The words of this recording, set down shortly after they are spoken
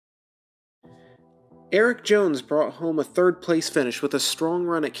Erik Jones brought home a third-place finish with a strong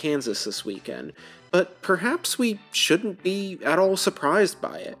run at Kansas this weekend, but perhaps we shouldn't be at all surprised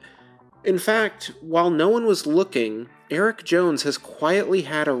by it. In fact, while no one was looking, Erik Jones has quietly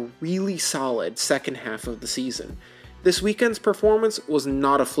had a really solid second half of the season. This weekend's performance was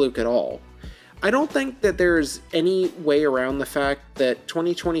not a fluke at all. I don't think that there's any way around the fact that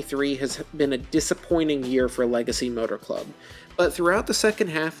 2023 has been a disappointing year for Legacy Motor Club, but throughout the second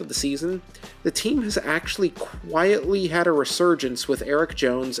half of the season, the team has actually quietly had a resurgence with Erik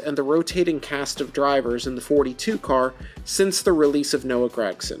Jones and the rotating cast of drivers in the 42 car since the release of Noah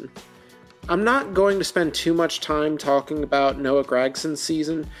Gragson. I'm not going to spend too much time talking about Noah Gragson's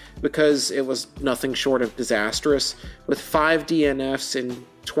season because it was nothing short of disastrous, with 5 DNFs in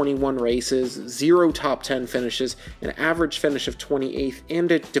 21 races, 0 top 10 finishes, an average finish of 28th,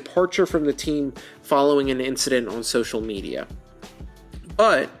 and a departure from the team following an incident on social media.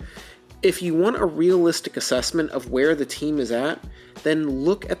 But if you want a realistic assessment of where the team is at, then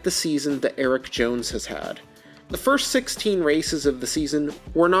look at the season that Erik Jones has had. The first 16 races of the season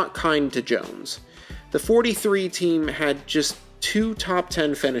were not kind to Jones. The 43 team had just 2 top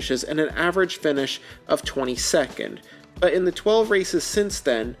 10 finishes and an average finish of 22nd, but in the 12 races since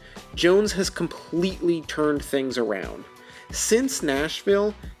then, Jones has completely turned things around. Since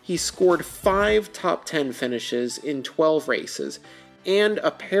Nashville, he scored 5 top 10 finishes in 12 races, and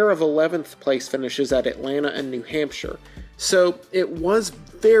a pair of 11th place finishes at Atlanta and New Hampshire, so it was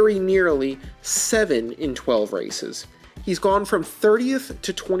very nearly 7 in 12 races. He's gone from 30th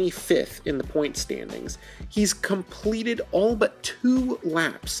to 25th in the point standings. He's completed all but 2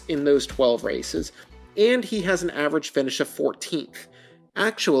 laps in those 12 races, and he has an average finish of 14th.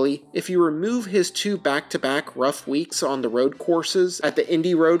 Actually, if you remove his 2 back-to-back rough weeks on the road courses at the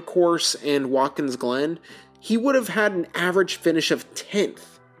Indy Road Course and Watkins Glen, he would have had an average finish of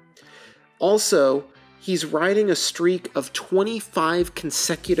 10th. Also, he's riding a streak of 25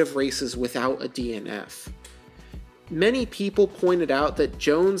 consecutive races without a DNF. Many people pointed out that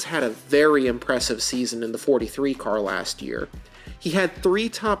Jones had a very impressive season in the 43 car last year. He had 3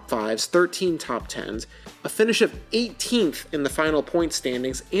 top 5s, 13 top 10s, a finish of 18th in the final point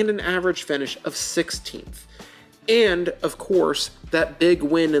standings, and an average finish of 16th. And, of course, that big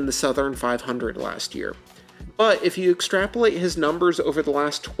win in the Southern 500 last year. But if you extrapolate his numbers over the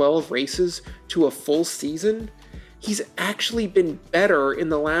last 12 races to a full season, he's actually been better in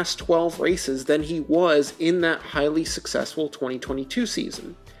the last 12 races than he was in that highly successful 2022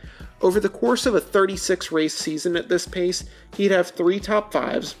 season. Over the course of a 36 race season at this pace, he'd have 3 top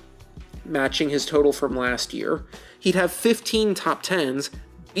 5s, matching his total from last year. He'd have 15 top 10s,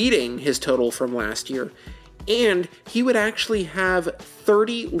 beating his total from last year. And he would actually have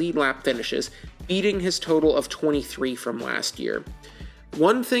 30 lead lap finishes, beating his total of 23 from last year.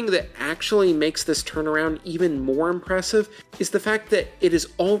 One thing that actually makes this turnaround even more impressive is the fact that it has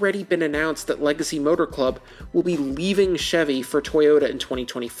already been announced that Legacy Motor Club will be leaving Chevy for Toyota in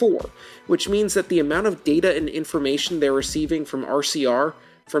 2024, which means that the amount of data and information they're receiving from RCR,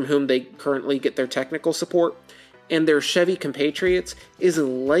 from whom they currently get their technical support, and their Chevy compatriots is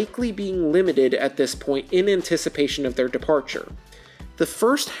likely being limited at this point in anticipation of their departure. The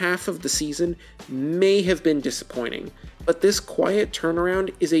first half of the season may have been disappointing, but this quiet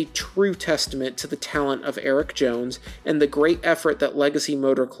turnaround is a true testament to the talent of Erik Jones and the great effort that Legacy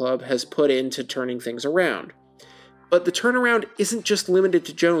Motor Club has put into turning things around. But the turnaround isn't just limited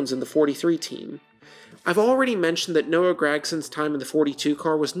to Jones and the 43 team. I've already mentioned that Noah Gragson's time in the 42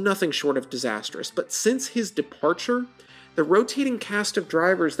 car was nothing short of disastrous, but since his departure, the rotating cast of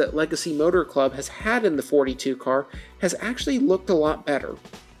drivers that Legacy Motor Club has had in the 42 car has actually looked a lot better.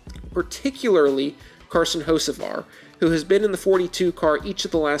 Particularly Carson Hocevar, who has been in the 42 car each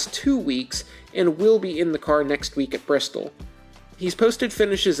of the last 2 weeks and will be in the car next week at Bristol. He's posted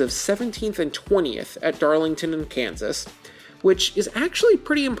finishes of 17th and 20th at Darlington and Kansas, which is actually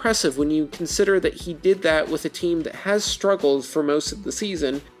pretty impressive when you consider that he did that with a team that has struggled for most of the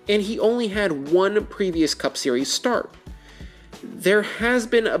season, and he only had 1 previous Cup Series start. There has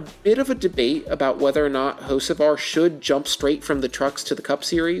been a bit of a debate about whether or not Hocevar should jump straight from the trucks to the Cup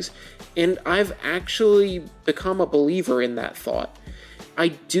Series, and I've actually become a believer in that thought. I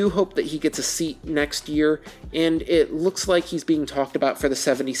do hope that he gets a seat next year, and it looks like he's being talked about for the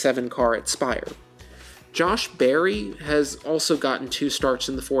 77 car at Spire. Josh Berry has also gotten 2 starts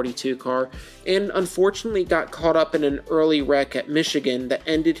in the 42 car, and unfortunately got caught up in an early wreck at Michigan that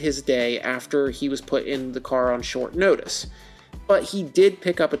ended his day after he was put in the car on short notice. But he did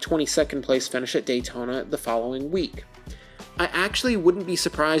pick up a 22nd place finish at Daytona the following week. I actually wouldn't be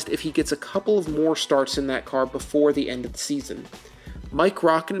surprised if he gets a couple of more starts in that car before the end of the season. Mike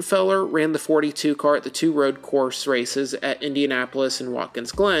Rockenfeller ran the 42 car at the 2 road course races at Indianapolis and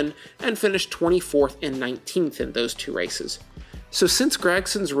Watkins Glen and finished 24th and 19th in those 2 races. So since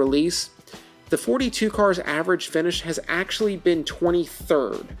Gragson's release, the 42 car's average finish has actually been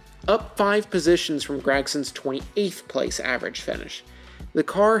 23rd, up 5 positions from Gragson's 28th place average finish. The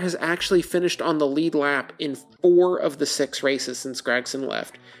car has actually finished on the lead lap in 4 of the 6 races since Gragson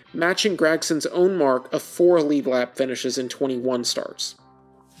left, matching Gragson's own mark of 4 lead lap finishes in 21 starts.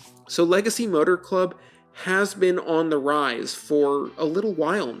 So Legacy Motor Club has been on the rise for a little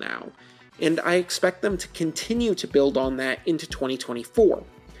while now, and I expect them to continue to build on that into 2024.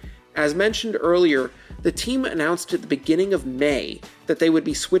 As mentioned earlier, the team announced at the beginning of May that they would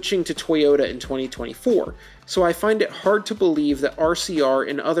be switching to Toyota in 2024, so I find it hard to believe that RCR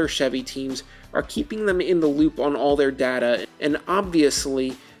and other Chevy teams are keeping them in the loop on all their data, and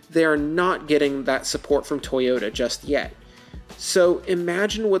obviously they are not getting that support from Toyota just yet. So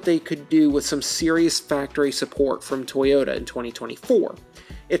imagine what they could do with some serious factory support from Toyota in 2024.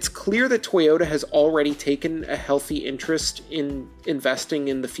 It's clear that Toyota has already taken a healthy interest in investing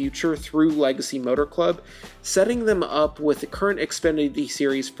in the future through Legacy Motor Club, setting them up with the current Xfinity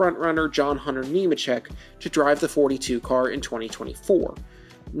Series frontrunner John Hunter Nemechek to drive the 42 car in 2024.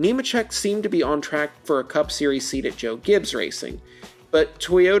 Nemechek seemed to be on track for a Cup Series seat at Joe Gibbs Racing, but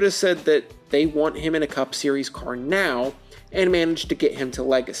Toyota said that they want him in a Cup Series car now and managed to get him to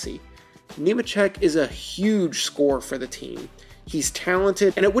Legacy. Nemechek is a huge score for the team. He's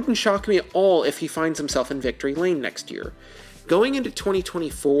talented, and it wouldn't shock me at all if he finds himself in victory lane next year. Going into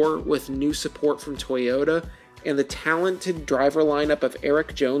 2024 with new support from Toyota and the talented driver lineup of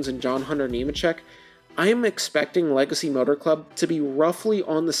Erik Jones and John Hunter Nemechek, I am expecting Legacy Motor Club to be roughly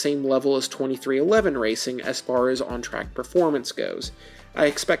on the same level as 2311 Racing as far as on-track performance goes. I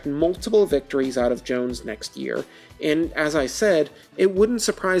expect multiple victories out of Jones next year, and as I said, it wouldn't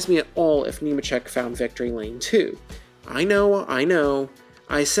surprise me at all if Nemechek found victory lane too. I know.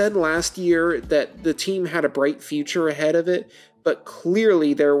 I said last year that the team had a bright future ahead of it, but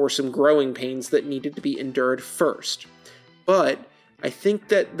clearly there were some growing pains that needed to be endured first. But I think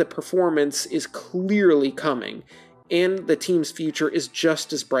that the performance is clearly coming, and the team's future is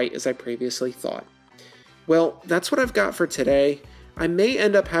just as bright as I previously thought. Well, that's what I've got for today. I may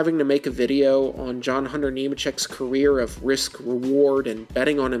end up having to make a video on John Hunter Nemechek's career of risk, reward, and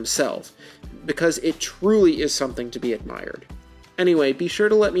betting on himself, because it truly is something to be admired. Anyway, be sure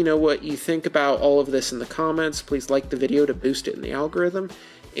to let me know what you think about all of this in the comments. Please like the video to boost it in the algorithm,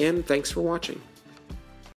 and thanks for watching.